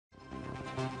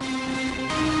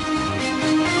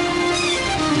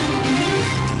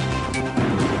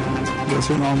The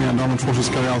Syrian army and armed forces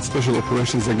carry out special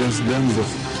operations against dens of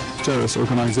terrorist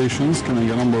organizations, killing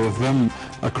a number of them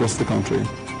across the country.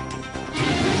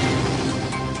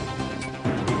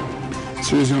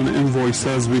 Syrian envoy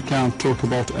says we can't talk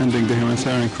about ending the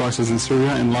humanitarian crisis in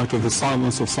Syria in light of the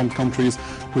silence of some countries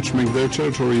which make their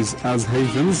territories as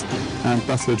havens and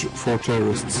passage for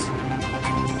terrorists.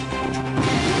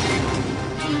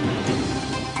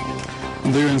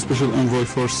 The UN Special Envoy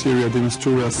for Syria,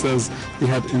 Mistura, says he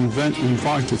had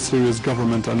invited Syria's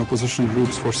government and opposition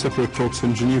groups for separate talks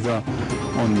in Geneva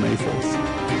on May 4th.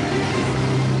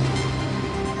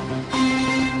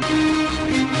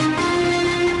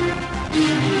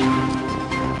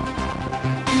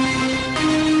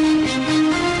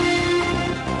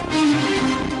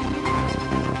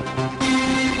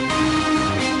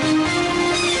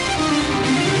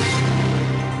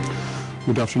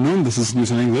 Good afternoon, this is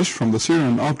News in English from the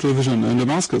Syrian Art Television in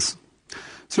Damascus.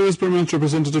 Syria's permanent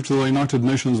representative to the United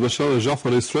Nations,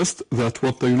 Al-Jaafari, stressed that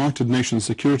what the United Nations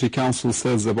Security Council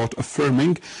says about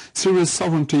affirming Syria's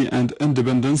sovereignty and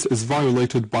independence is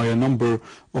violated by a number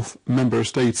of member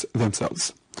states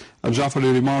themselves.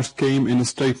 Al-Jaafari remarks came in a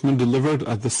statement delivered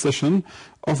at the session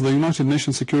of the United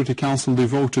Nations Security Council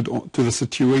devoted to the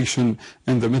situation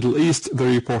in the Middle East, the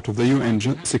report of the UN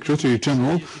Secretary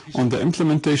General on the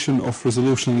implementation of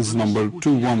resolutions number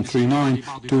 2139,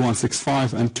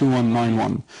 2165 and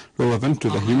 2191 relevant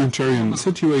to the humanitarian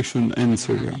situation in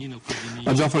Syria.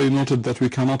 Al-Jaafari noted that we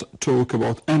cannot talk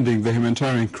about ending the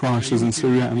humanitarian crisis in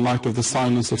Syria in light of the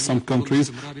silence of some countries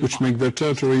which make their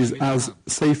territories as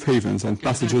safe havens and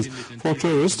passages for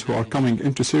terrorists who are coming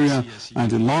into Syria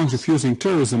and in line refusing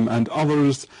terrorism and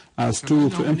others as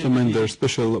tools to implement their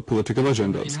special political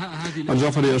agendas.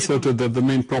 Al-Jaafari asserted that the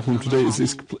main problem today is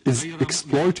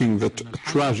exploiting the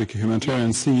tragic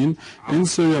humanitarian scene in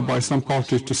Syria by some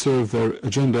parties to serve their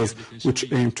agendas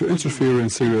which aim to interfere in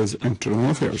Syria's internal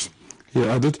affairs. He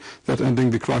added that ending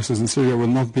the crisis in Syria will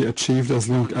not be achieved as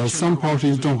long as some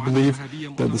parties don't believe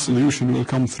that the solution will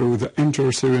come through the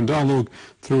inter-Syrian dialogue,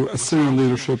 through a Syrian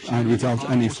leadership and without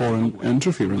any foreign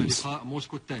interference.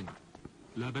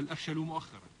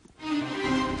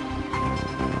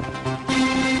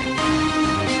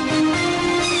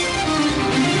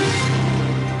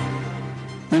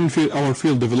 In our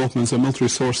field developments, a military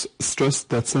source stressed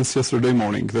that since yesterday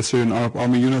morning, the Syrian Arab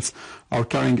Army units are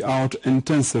carrying out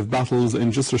intensive battles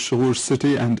in Jisr al-Shughour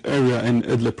city and area in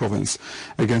Idleb province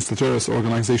against the terrorist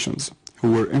organizations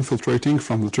who were infiltrating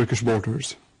from the Turkish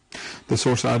borders. The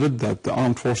source added that the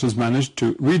armed forces managed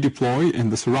to redeploy in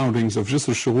the surroundings of Jisr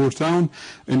al-Shughour town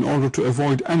in order to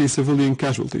avoid any civilian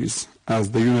casualties,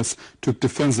 as the units took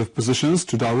defensive positions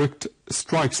to direct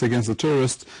strikes against the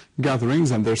terrorist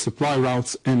gatherings and their supply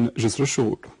routes in Jisr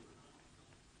al-Shughour.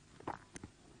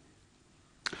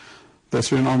 The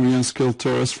Syrian army units killed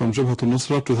terrorists from Jabhat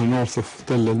al-Nusra to the north of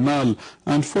Tell al-Mal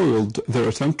and foiled their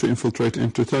attempt to infiltrate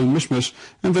into Tell Mishmish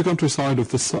in the countryside of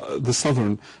the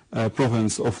southern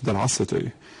province of Dar'a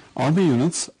city. Army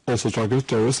units also targeted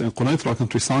terrorists in Quneitra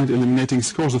countryside, eliminating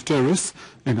scores of terrorists.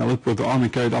 In Aleppo, the army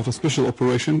carried out a special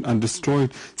operation and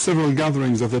destroyed several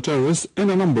gatherings of the terrorists in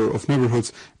a number of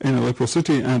neighborhoods in Aleppo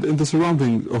city and in the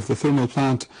surrounding of the thermal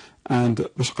plant and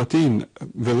Bashqatin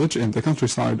village in the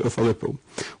countryside of Aleppo.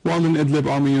 While in Idlib,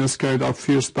 army units carried out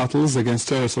fierce battles against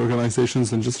terrorist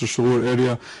organizations in Jisr al-Shughour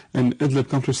area in Idlib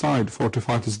countryside,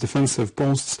 fortified its defensive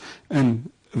posts in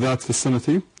that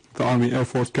vicinity. The Army Air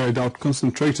Force carried out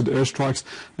concentrated airstrikes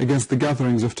against the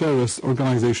gatherings of terrorist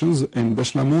organizations in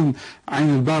Bashlamoun, Ain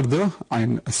al-Barda,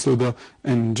 Ain al-Suda,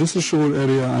 in Jisr al-Shughour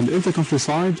area and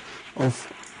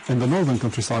in the northern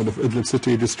countryside of Idlib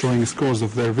city, destroying scores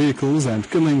of their vehicles and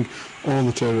killing all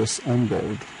the terrorists on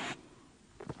board.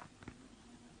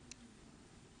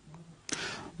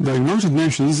 The United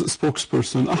Nations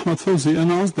spokesperson Ahmed Fawzi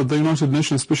announced that the United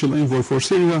Nations Special Envoy for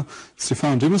Syria,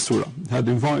 Staffan de Mistura, had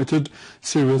invited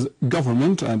Syria's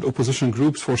government and opposition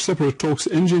groups for separate talks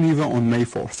in Geneva on May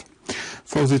 4th.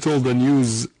 Fawzi told a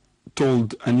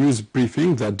news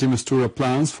briefing that de Mistura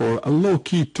plans for a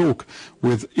low-key talk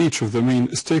with each of the main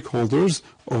stakeholders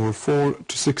over 4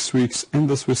 to 6 weeks in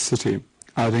the Swiss city,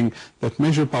 adding that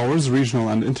major powers, regional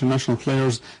and international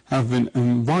players have been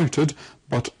invited,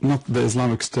 but not the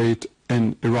Islamic State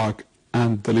in Iraq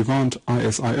and the Levant,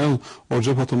 ISIL, or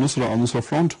Jabhat al-Nusra al-Nusra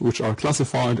Front, which are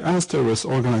classified as terrorist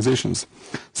organizations.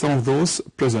 Some of those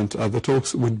present at the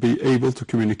talks would be able to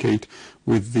communicate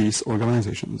with these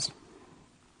organizations.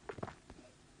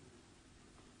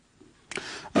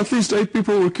 At least 8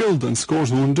 people were killed and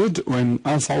scores wounded when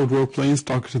al-Saoud warplanes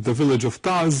targeted the village of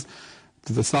Taz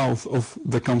to the south of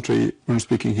the country. We're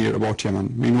speaking here about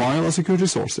Yemen. Meanwhile, a security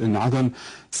source in Aden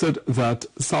said that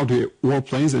Saudi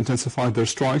warplanes intensified their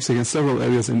strikes against several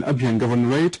areas in Abiyan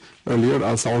Governorate. Earlier,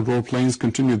 al-Saoud warplanes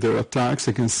continued their attacks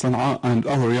against Sana'a and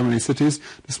other Yemeni cities,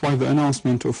 despite the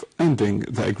announcement of ending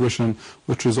the aggression,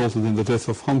 which resulted in the death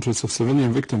of hundreds of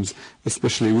civilian victims,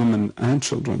 especially women and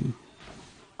children.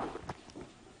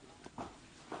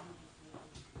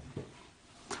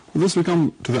 With this, we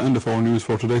come to the end of our news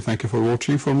for today. Thank you for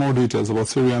watching. For more details about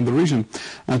Syria and the region,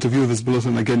 and to view this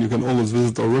bulletin again, you can always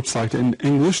visit our website in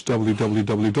English,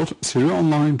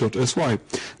 www.syriaonline.sy.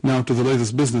 Now to the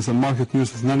latest business and market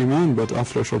news with Nani Man, but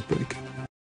after a short break.